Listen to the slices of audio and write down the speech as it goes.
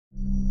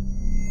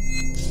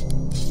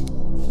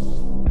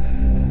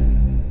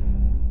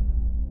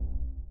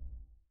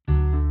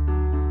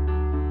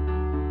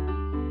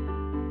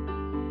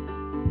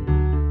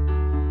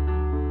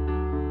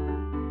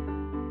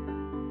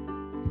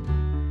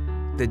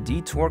The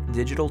D-Torq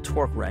Digital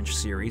Torque Wrench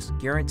series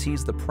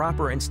guarantees the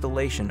proper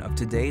installation of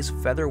today's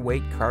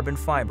featherweight carbon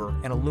fiber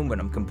and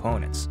aluminum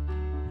components.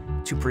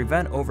 To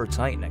prevent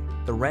over-tightening,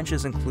 the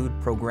wrenches include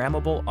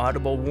programmable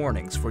audible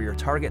warnings for your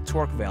target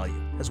torque value,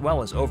 as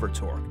well as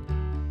over-torque.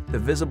 The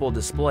visible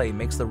display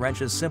makes the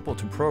wrenches simple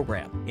to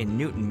program in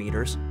Newton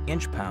meters,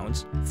 inch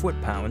pounds,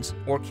 foot pounds,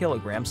 or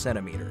kilogram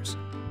centimeters.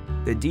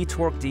 The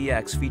D-Torq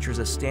DX features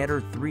a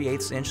standard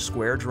 3/8 inch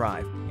square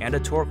drive and a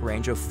torque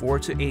range of 4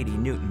 to 80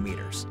 Newton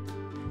meters.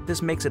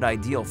 This makes it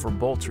ideal for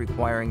bolts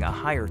requiring a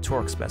higher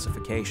torque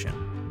specification.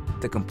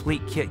 The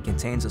complete kit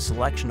contains a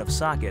selection of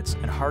sockets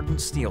and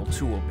hardened steel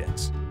tool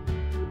bits.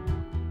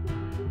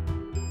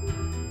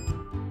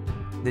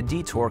 The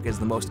D-Torq is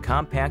the most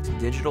compact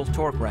digital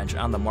torque wrench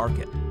on the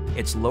market.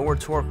 Its lower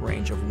torque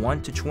range of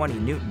 1 to 20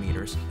 Newton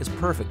meters is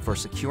perfect for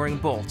securing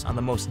bolts on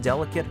the most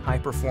delicate,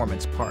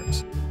 high-performance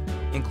parts.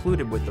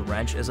 Included with the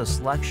wrench is a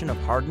selection of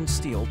hardened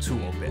steel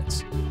tool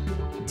bits.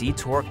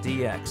 D-Torq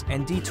DX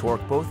and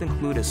D-Torq both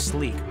include a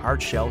sleek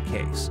hard-shell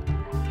case.